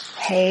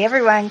Hey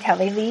everyone,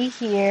 Kelly Lee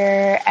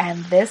here,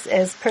 and this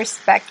is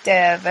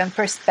Perspective, and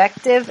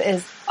Perspective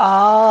is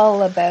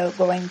all about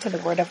going to the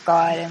Word of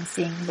God and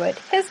seeing what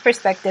His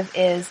perspective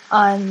is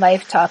on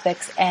life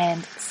topics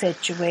and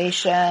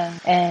situation.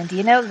 And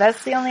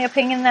that's the only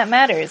opinion that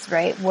matters,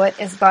 right?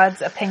 What is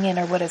God's opinion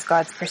or what is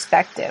God's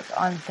perspective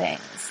on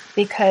things?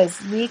 Because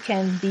we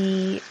can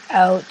be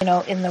out,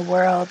 in the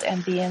world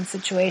and be in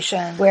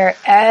situations where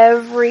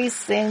every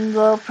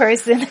single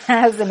person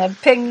has an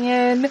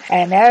opinion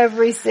and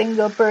every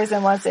single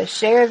person wants to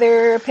share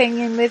their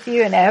opinion with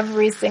you and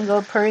every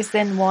single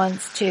person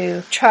wants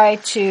to try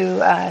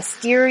to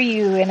steer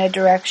you in a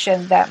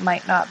direction that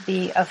might not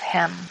be of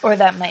Him or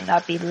that might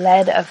not be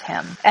led of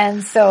Him.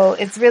 And so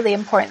it's really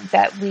important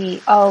that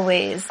we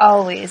always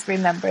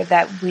remember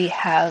that we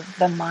have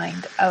the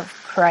mind of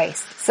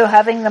Christ. So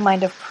having the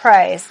mind of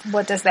Christ,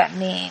 what does that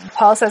mean?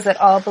 Paul says that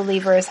all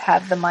believers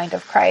have the mind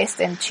of Christ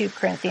in 2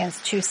 Corinthians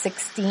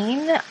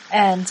 2:16.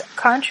 And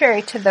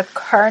contrary to the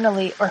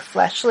carnally or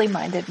fleshly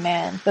minded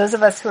man, those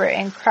of us who are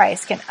in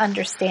Christ can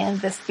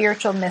understand the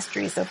spiritual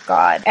mysteries of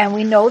God. And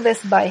we know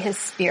this by His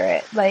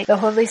Spirit. Like the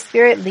Holy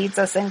Spirit leads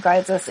us and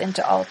guides us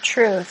into all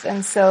truth.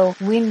 And so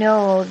we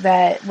know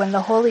that when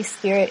the Holy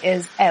Spirit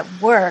is at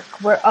work,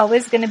 we're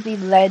always going to be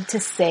led to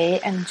say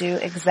and do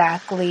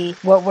exactly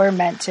what we're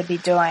meant to be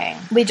doing.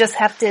 We just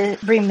have to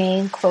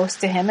remain close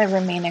to Him and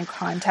remain in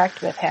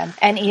contact with Him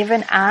and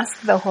even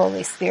ask the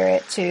Holy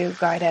Spirit to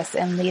guide us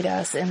and lead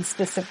us in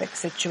specific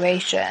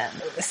situations.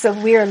 So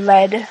we are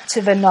led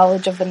to the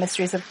knowledge of the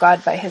mysteries of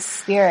God by His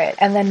Spirit,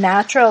 and the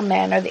natural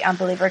man or the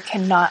unbeliever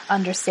cannot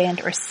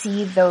understand or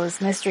see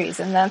those mysteries.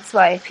 And that's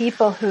why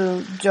people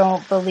who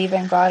don't believe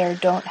in God or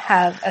don't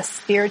have a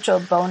spiritual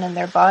bone in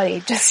their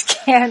body just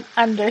can't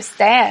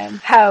understand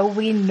how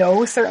we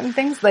know certain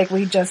things, like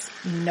we just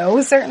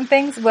know certain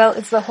things. Well,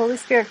 it's the Holy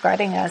Spirit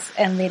guiding us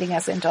and leading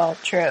us into all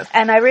truth.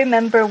 And I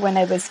remember when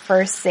I was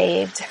first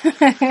saved,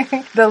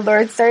 the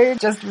Lord started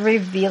just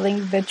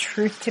revealing the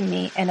truth to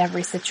me in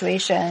every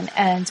situation,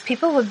 and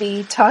people would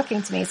be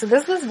talking to me. So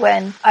this was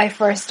when I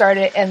first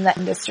started in the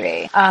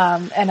industry,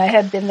 and I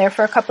had been there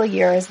for a couple of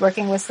years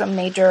working with some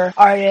major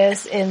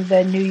artists in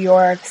the New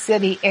York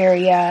City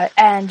area,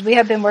 and we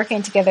had been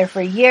working together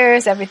for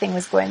years. Everything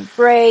was going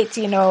great.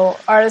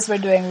 Artists were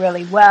doing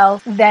really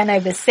well. Then I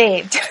was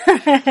saved,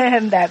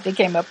 and that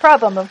became a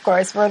problem, of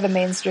course, for the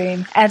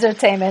mainstream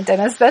entertainment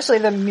and especially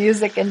the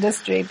music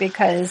industry,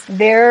 because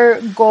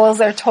their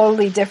goals are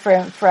totally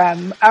different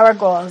from our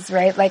goals,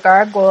 right? Like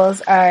our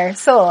goals are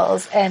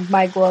souls, and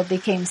my goal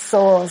became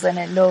souls, and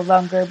it no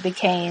longer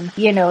became,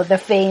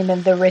 the fame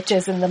and the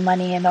riches and the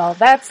money and all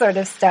that sort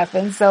of stuff.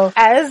 And so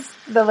as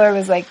the Lord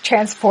was like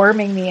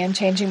transforming me and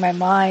changing my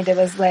mind, it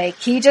was like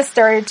He just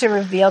started to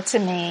reveal to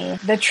me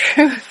the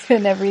truth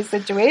in every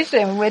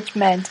situation, which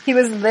meant He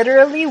was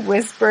literally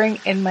whispering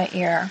in my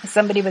ear.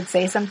 Somebody would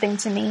say something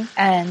to me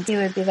and He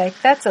would be like,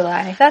 "That's a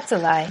lie, that's a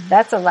lie,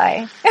 that's a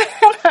lie."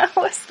 And I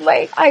was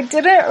like, I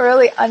didn't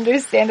really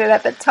understand it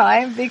at the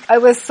time because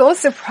it was so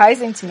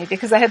surprising to me,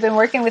 because I had been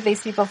working with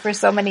these people for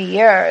so many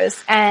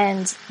years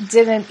and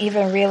didn't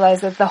even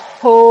realize that the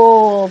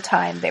whole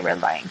time they were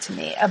lying to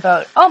me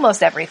about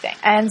almost everything.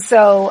 And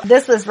so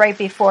this was right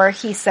before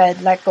He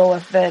said, let go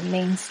of the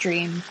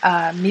mainstream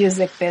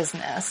music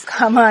business.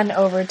 Come on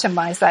over to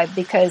my side,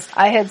 because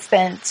I had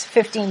spent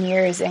 15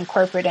 years in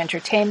corporate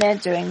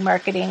entertainment doing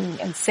marketing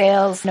and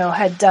sales,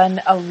 had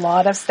done a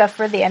lot of stuff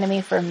for the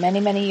enemy for many,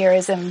 many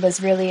years and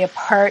was really a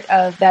part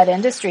of that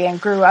industry and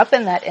grew up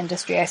in that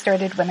industry. I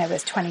started when I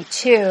was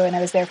 22 and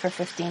I was there for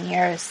 15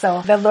 years.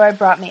 So the Lord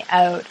brought me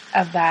out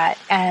of that.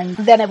 And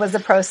then it was a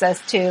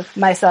process to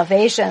my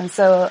salvation.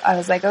 So I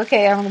was like,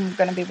 okay, I'm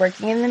going to be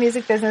working in the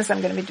music business.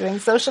 I'm going to be doing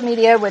social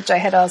media, which I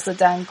had also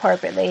done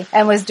corporately,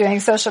 and was doing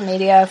social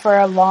media for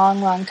a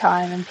long, long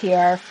time and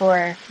PR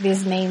for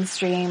these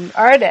mainstream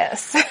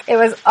artists. It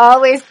was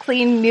always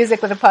clean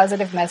music with a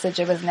positive message.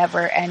 It was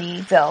never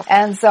any filth.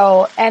 And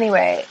so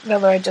anyway, the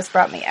Lord just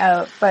brought me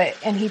out,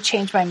 and He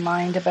changed my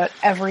mind about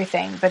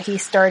everything, but He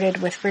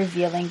started with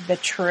revealing the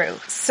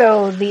truth.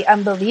 So the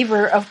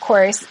unbeliever, of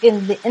course,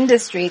 in the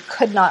industry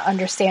could not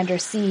understand or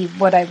see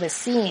what I was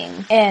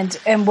seeing and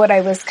what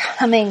I was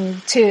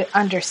coming to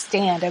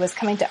understand. I was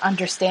coming to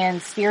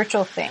understand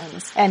spiritual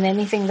things, and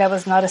anything that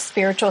was not a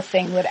spiritual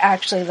thing would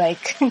actually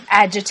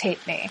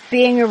agitate me.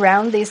 Being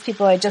around these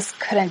people, I just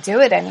couldn't do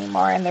it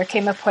anymore. And there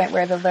came a point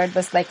where the Lord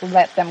was like,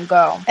 let them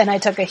go. And I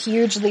took a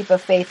huge leap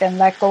of faith and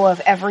let go of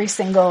every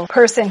single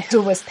person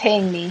who was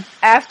paying me.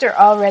 After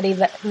already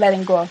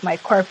letting go of my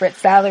corporate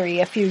salary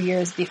a few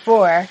years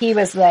before, He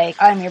was like,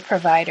 I'm your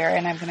provider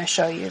and I'm going to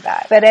show you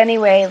that. But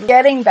anyway,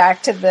 getting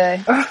back to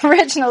the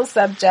original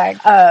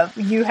subject of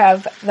you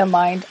have the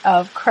mind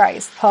of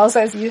Christ. Paul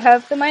says you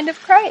have the mind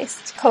of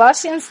Christ.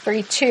 Colossians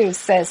 3:2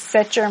 says,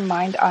 set your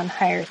mind on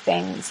higher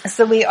things.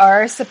 So we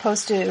are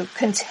supposed to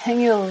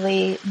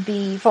continually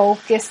be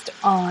focused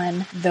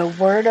on the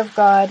Word of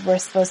God. We're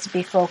supposed to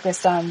be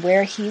focused on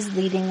where He's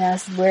leading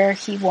us, where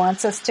He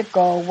wants us us to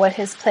go, what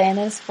his plan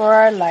is for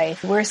our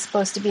life. We're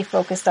supposed to be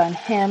focused on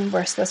him.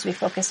 We're supposed to be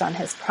focused on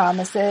his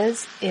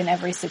promises in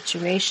every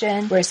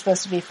situation. We're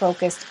supposed to be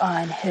focused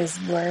on his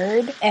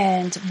word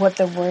and what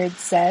the word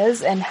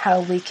says and how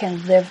we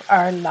can live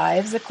our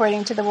lives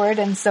according to the word.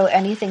 And so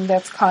anything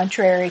that's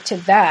contrary to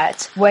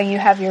that, when you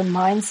have your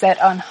mindset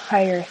on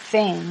higher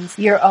things,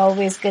 you're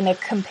always going to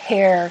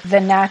compare the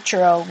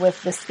natural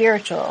with the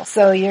spiritual.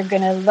 So you're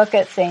going to look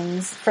at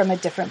things from a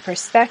different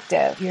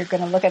perspective. You're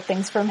going to look at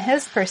things from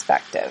his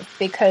perspective,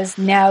 because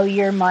now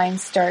your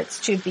mind starts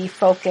to be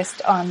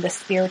focused on the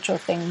spiritual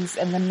things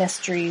and the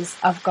mysteries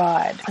of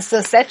God.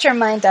 So set your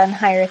mind on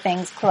higher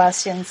things,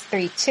 Colossians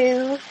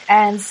 3:2.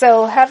 And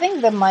so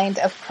having the mind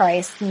of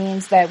Christ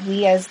means that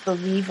we as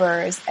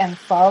believers and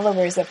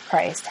followers of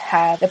Christ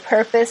have the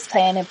purpose,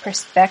 plan, and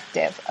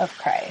perspective of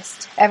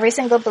Christ. Every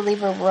single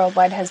believer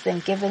worldwide has been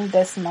given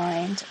this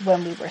mind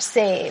when we were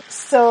saved.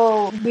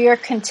 So we are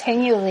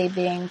continually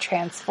being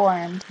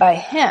transformed by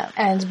him,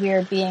 and we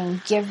are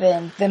being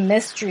given the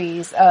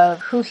mysteries of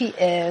who he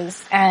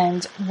is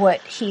and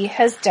what he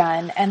has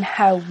done and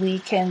how we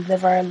can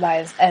live our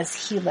lives as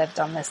he lived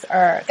on this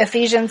earth.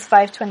 Ephesians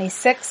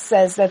 5:26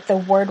 says that the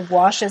word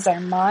washes our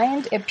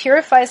mind. It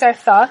purifies our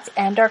thoughts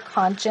and our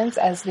conscience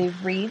as we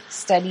read,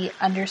 study,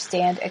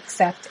 understand,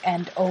 accept,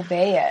 and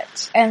obey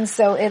it. And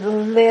so it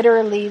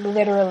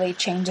literally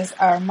changes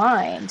our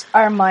mind.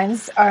 Our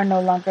minds are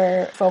no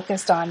longer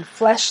focused on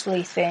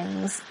fleshly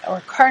things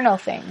or carnal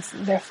things.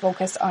 They're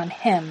focused on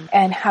him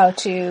and how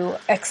to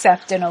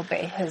accept and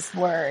obey his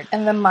word.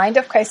 And the mind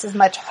of Christ is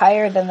much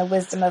higher than the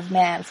wisdom of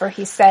man, for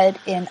he said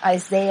in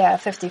Isaiah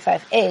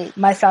 55:8,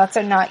 "My thoughts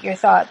are not your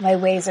thoughts, my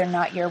ways are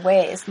not your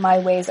ways, my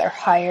ways are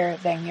higher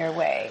than your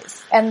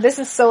ways." And this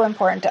is so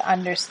important to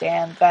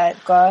understand,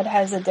 that God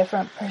has a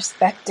different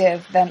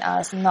perspective than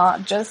us,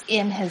 not just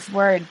in his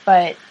word,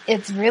 but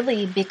it's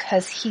really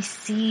because he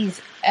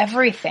sees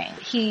everything.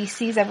 He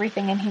sees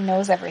everything and he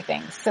knows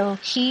everything. So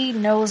he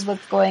knows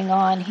what's going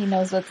on. He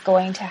knows what's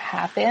going to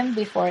happen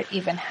before it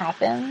even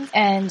happens.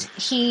 And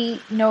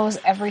he knows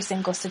every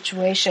single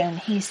situation.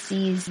 He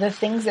sees the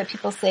things that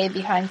people say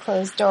behind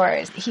closed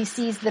doors. He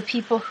sees the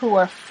people who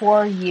are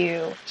for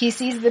you. He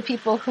sees the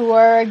people who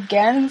are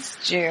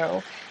against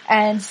you.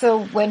 And so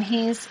when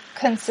he's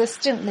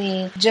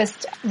consistently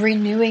just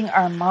renewing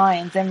our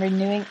minds and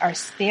renewing our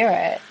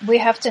spirit, we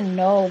have to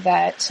know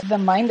that the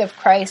mind of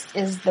Christ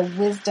is the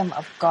wisdom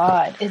of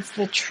God. It's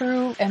the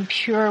true and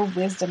pure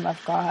wisdom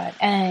of God.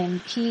 And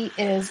he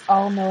is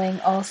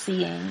all-knowing,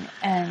 all-seeing,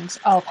 and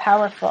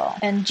all-powerful.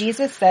 And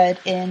Jesus said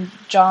in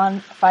John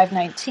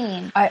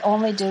 5:19, "I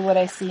only do what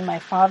I see my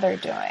Father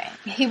doing."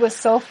 He was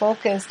so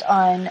focused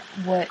on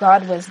what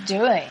God was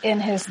doing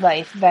in his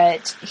life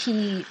that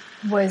he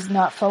was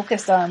not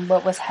focused on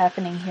what was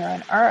happening here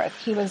on earth.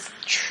 He was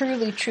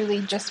truly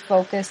just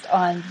focused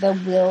on the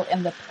will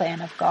and the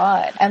plan of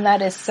God. And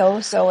that is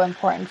so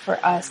important for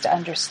us to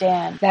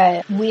understand,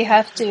 that we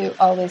have to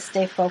always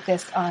stay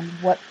focused on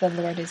what the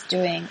Lord is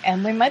doing.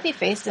 And we might be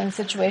faced in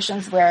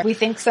situations where we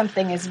think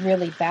something is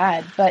really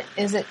bad, but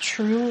is it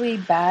truly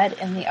bad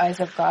in the eyes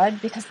of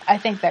God? Because I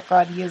think that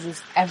God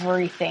uses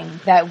everything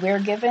that we're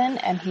given,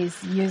 and he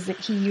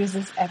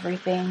uses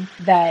everything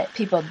that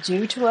people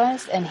do to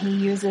us, and he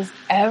uses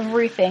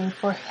everything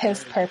for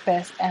his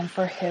purpose and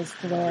for his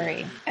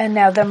glory. And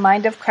now the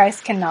mind of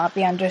Christ cannot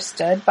be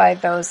understood by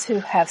those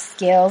who have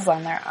scales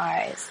on their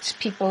eyes.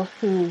 People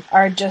who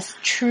are just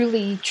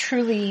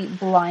truly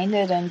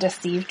blinded and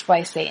deceived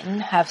by Satan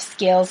have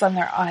scales on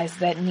their eyes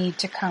that need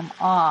to come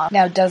off.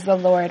 Now, does the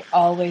Lord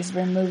always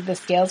remove the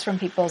scales from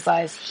people's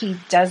eyes? He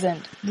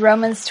doesn't.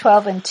 Romans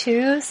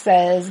 12:2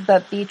 says,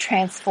 "But be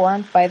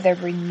transformed by the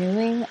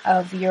renewing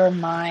of your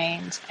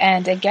mind."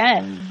 And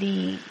again,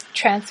 the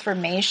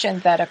transformation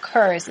that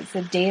occurs, it's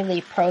a daily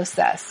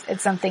process.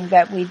 It's something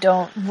that we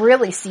don't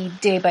really see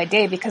day by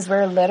day, because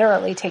we're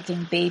literally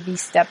taking baby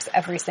steps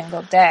every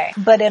single day.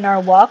 But in our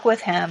walk with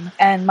him,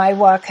 and my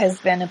walk has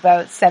been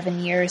about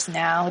 7 years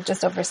now,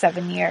 just over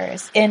 7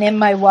 years. And in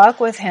my walk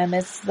with him,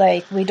 it's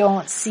like we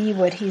don't see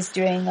what he's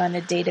doing on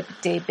a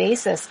day-to-day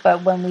basis.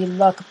 But when we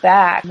look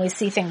back, we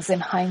see things in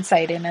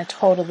hindsight in a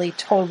totally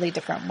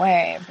different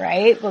way,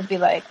 right? We'll be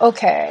like,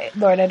 okay,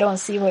 Lord, I don't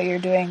see what you're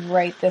doing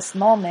right this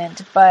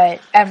moment, but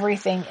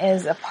everything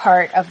is a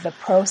part of the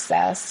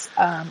process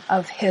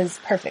of his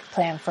perfect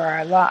plan for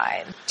our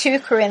lives. 2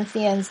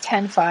 Corinthians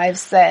 10:5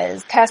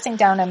 says, "Casting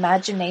down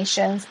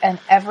imaginations and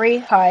every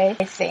high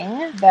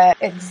thing that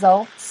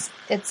exalts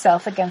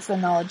itself against the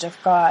knowledge of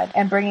God,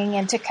 and bringing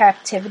into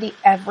captivity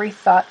every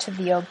thought to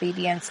the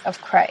obedience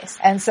of Christ."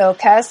 And so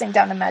casting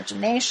down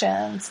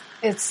imaginations,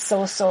 it's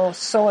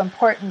so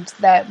important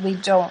that we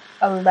don't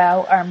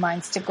allow our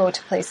minds to go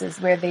to places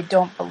where they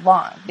don't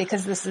belong,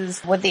 because this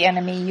is what the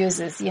enemy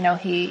uses. You know,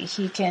 he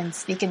can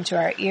speak into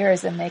our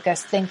ears and make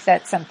us think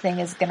that something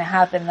is going to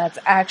happen that's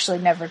actually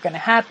never going to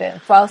happen.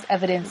 False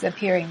evidence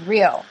appearing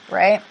real,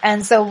 right?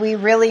 And so we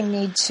really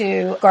need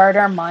to guard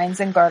our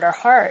minds and guard our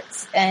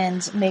hearts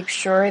and make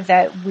sure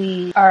that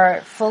we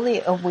are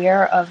fully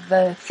aware of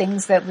the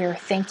things that we're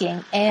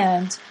thinking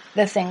and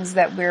the things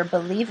that we're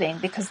believing,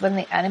 because when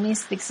the enemy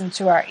speaks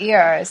into our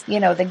ears,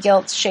 the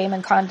guilt, shame,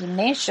 and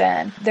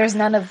condemnation, there's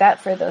none of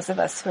that for those of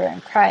us who are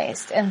in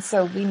Christ. And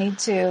so we need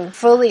to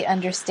fully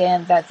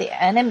understand that the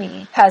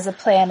enemy has a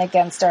plan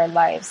against our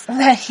lives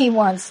that he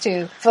wants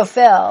to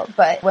fulfill.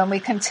 But when we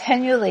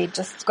continually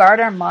just guard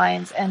our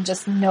minds and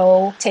just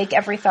take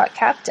every thought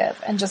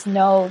captive, and just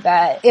know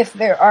that if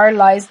there are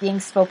lies being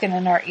spoken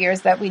in our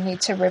ears, that we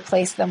need to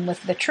replace them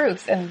with the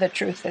truth, and the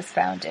truth is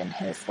found in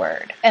his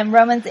word. And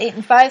Romans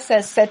 8:5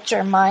 says, set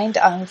your mind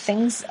on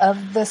things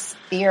of the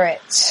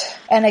Spirit.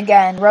 And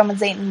again,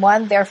 Romans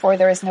 8:1, therefore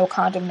there is no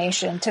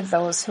condemnation to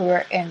those who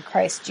are in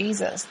Christ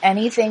Jesus.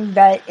 Anything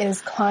that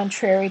is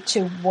contrary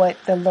to what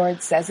the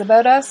Lord says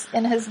about us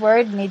in his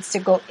word needs to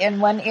go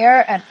in one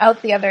ear and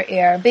out the other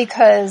ear,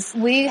 because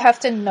we have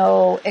to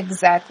know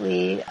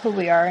exactly who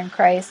we are in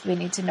Christ. We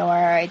need to know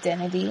our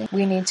identity.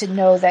 We need to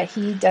know that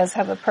he does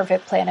have a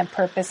perfect plan and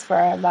purpose for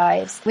our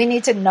lives. We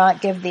need to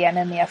not give the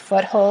enemy a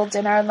foothold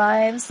in our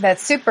lives.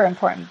 That's super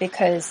important,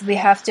 because we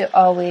have to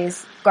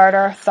always guard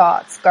our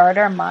thoughts, guard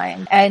our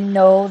mind, and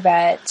know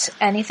that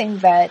anything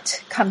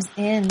that comes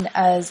in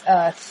as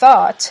a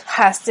thought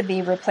has to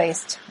be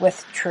replaced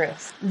with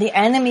truth. The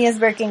enemy is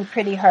working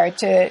pretty hard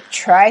to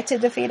try to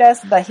defeat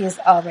us, but he's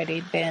already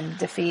been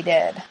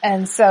defeated.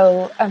 And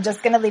so I'm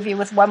just going to leave you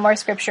with one more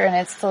scripture, and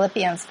it's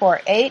Philippians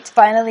 4:8.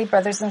 Finally,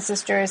 brothers and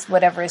sisters,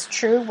 whatever is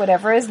true,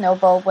 whatever is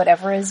noble,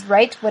 whatever is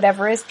right,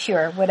 whatever is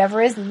pure,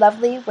 whatever is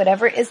lovely,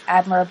 whatever is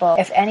admirable,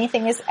 if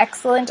anything is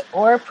excellent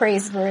or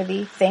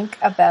praiseworthy, think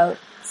about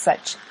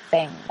such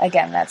thing.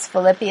 Again, that's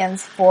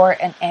Philippians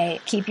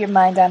 4:8. Keep your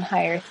mind on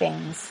higher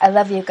things. I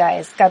love you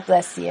guys. God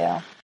bless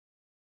you.